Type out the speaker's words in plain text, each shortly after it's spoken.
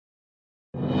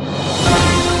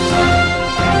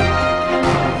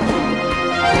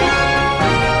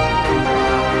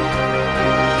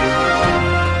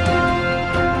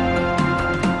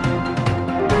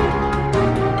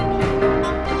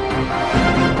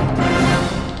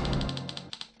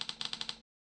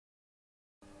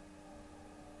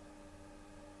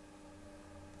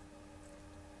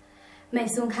ไม่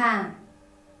สูงค่ะ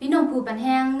พี่น้องผู้ปันแ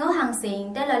ห้งเงาหางเสียง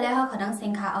ได้แล้วเขาดังเสีย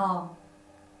งขาออก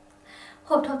ห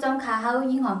บทบจอมขาเขา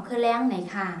ยิ่งหอมคือแรงไหน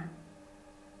ค่ะ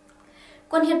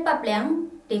ก้นเฮ็ดปรับแหลง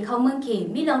เด็กเขาเมืองเข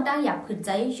มีลองตั้งอยากผืดใจ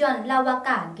ย้อนลาวาก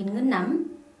ากินเงินน้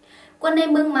ำก้นใน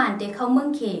เมืองมานเด็กเขาเมือง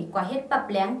เขกว่าเฮ็ดปรับ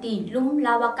แหลงตีลุ่มล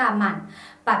าวากามัน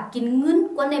ปรับกินเงิน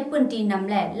ก้นในปืนตีนำ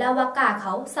แหละลาวากาเข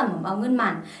าสั่มเอาเงินมั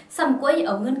นสั่มก้อยเอ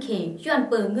าเงินเขย้อน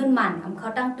เปิดเงินมันเขา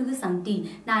ตั้งตื้อสังตี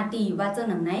นาตีว่าเจ้า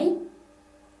หนังไหน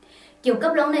เกี่ยวกั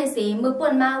บร้องในเสมือป่ว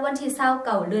นมาวันที่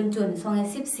29เดือนจุน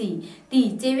2014ตี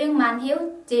เจเวงมานเฮว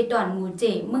เจตอนหมู่เจ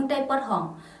เมืองใต้ปอดห้อง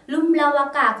ลุ่มลาวา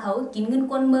กาเขากินเงิน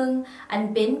ก้นเมืองอัน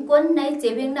เป็นก้นในเจ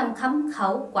เวงนำคำเขา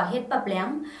กว่าเฮ็ดปรับแหลง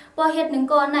พอเฮ็ด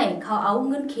1ก้อนไหนเขาเอา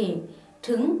เงินเข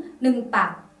ถึง1ปา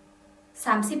ก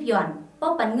30หยอนป้อ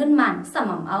ปันเงินมันส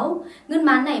ม่ำเอาเงิน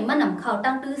มันไหนมันนำเขา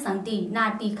ตั้งตื้อสังตีนา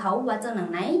ตีเขาว่าเจ้าหนั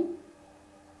งไหน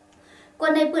กว่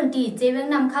าในปืนตีเจเวง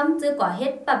นำคำเจอกว่าเฮ็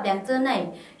ดปรับแดงเจอไหน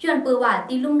ย้อนปือว่า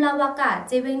ตีลุ่มลาวากาเ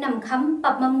จเวงนำคำป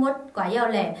รับมามดกว่าเยา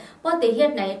แหล่ป้อเตเฮ็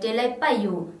ดไหนเจไล่ไปอ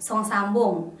ยู่ 2-3 ว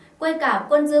งก้อยกา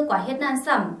ก้นเจอกว่าเฮ็ดนาน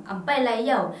ซ้ำอำไปไล่เ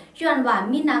ยาย้อนว่า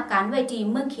มีนาการไว้ดี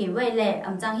เมืองเขไว้แหล่อ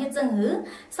ำจังเฮ็ดจังหือ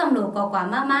ซ้ำโหลกว่า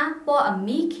มาป้ออำ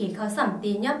มีเขเขาซ้ำ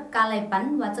ตียับกาไล่ปัน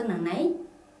ว่าจังหนังไหน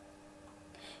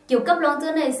เกี่ยวกับรองเจ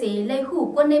อในเสเลยหู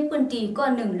ก้นในปืนตีก้อ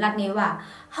นหนึ่งลัดเนว่า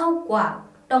เฮากว่า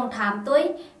ต้องถามตัว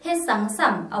เฮ็ดสังสั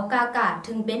มเอากากา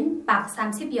ถึงเป็นปาก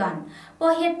30หย่อนพอ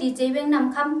เฮ็ดดีเจเวงน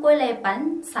ำคำกล้วยแลปัน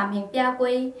3แห่งเปียกล้ว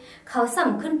ยเขาสัม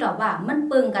ขึ้นตอบว่ามัน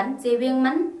เปิงกันเจเวง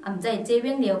มันอำใจเจเว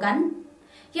งเดียวกัน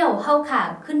เหี่ยวเฮาค่ะ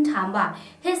ขึ้นถามว่า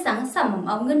เฮ็ดสังสัมเ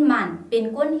อาเงินมันเป็น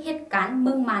ก้นเหตุการณ์เ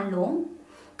มืองมานหลง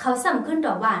เขาสัมขึ้นต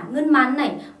อบว่าเงินมันไหน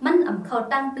มันอำเขา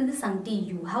ตั้งตื้อสังตีอ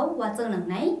ยู่เฮาว่าเจอหนัง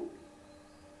ไหน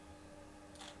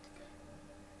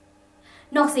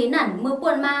นอกสีนั่นเมื่อป่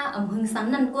วนมาหึงสัง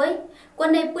นั่นก้อยกว่า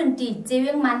ในปืนตีเจเว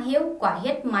งมันเฮวกว่าเ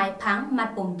ฮ็ดไม้พังมัด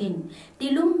ปงดินตี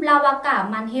ลุ่มลาวากา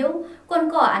มันเฮวก้น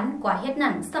ก่ออันกว่าเฮ็ด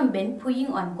นั่นสำเป็นผู้หญิง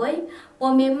อ่อนก้อยป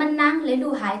เมมันนางเลยลู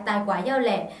หายตายกว่าเย้าแห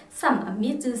ล่สำมี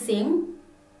จื่อเสียง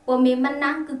ปเมมันน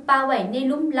างคือปลาไว้ใน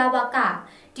ลุ่มลาวากา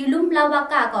ตีลุ่มลาวา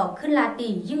กาก็ขึ้นลาตี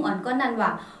ยิ่งอ่อนก็นั่นว่า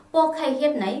ปอใครเฮ็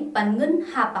ดไหนปันเงิน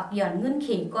หาปักหย่อนเงินเข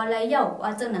ก็ไล่เย้าว่า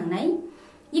จังหนังไหน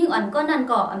ยิ่งอ่อนก็นั่น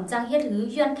ก่ออำจังเฮ็ดหือ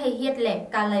ย้อนไข่เฮ็ดแหลก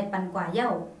กาไลปันกว่าเย้า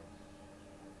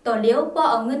ต่อเลี้ยวป้อ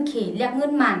เอาเงินเขแลกเงิ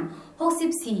นมัน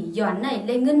64หย่อนในเล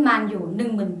ยเงินมันอยู่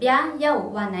 10,000 เปียเย้า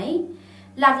ว่าไหน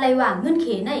หลัดไรว่าเงินเข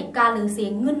ในกาลือเสีย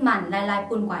งเงินมันลาย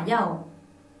ปุ่นกว่าเย้า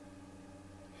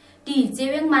ดีเจ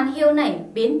เวงมันเฮียวใน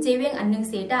เป็นเจเวงอันนึง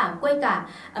เสดาก้วยกา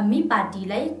มีปาดี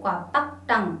ไลกว่าปัก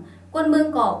ตังกวนเมือง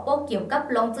ก่อป้อเกี่ยวกับ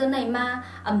ลองเจอในมา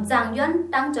จังย้อน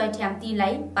ตั้งจอยแถมตีไล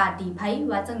ปาดีไผ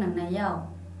ว่าจังหนังไหนเย้า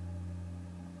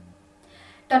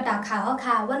ตอนตาขาเขาข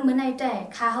าวันเมื่อในแต่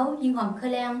ขาเขายิงหอมเค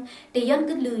แรงแต่ย้อน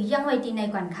กึดลือยังไว้ตีใน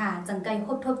ก่อนขาจังไก่ค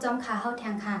บทบจอมขาเขาแท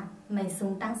งค่ะไม่สู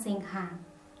งตั้งเซงค่ะ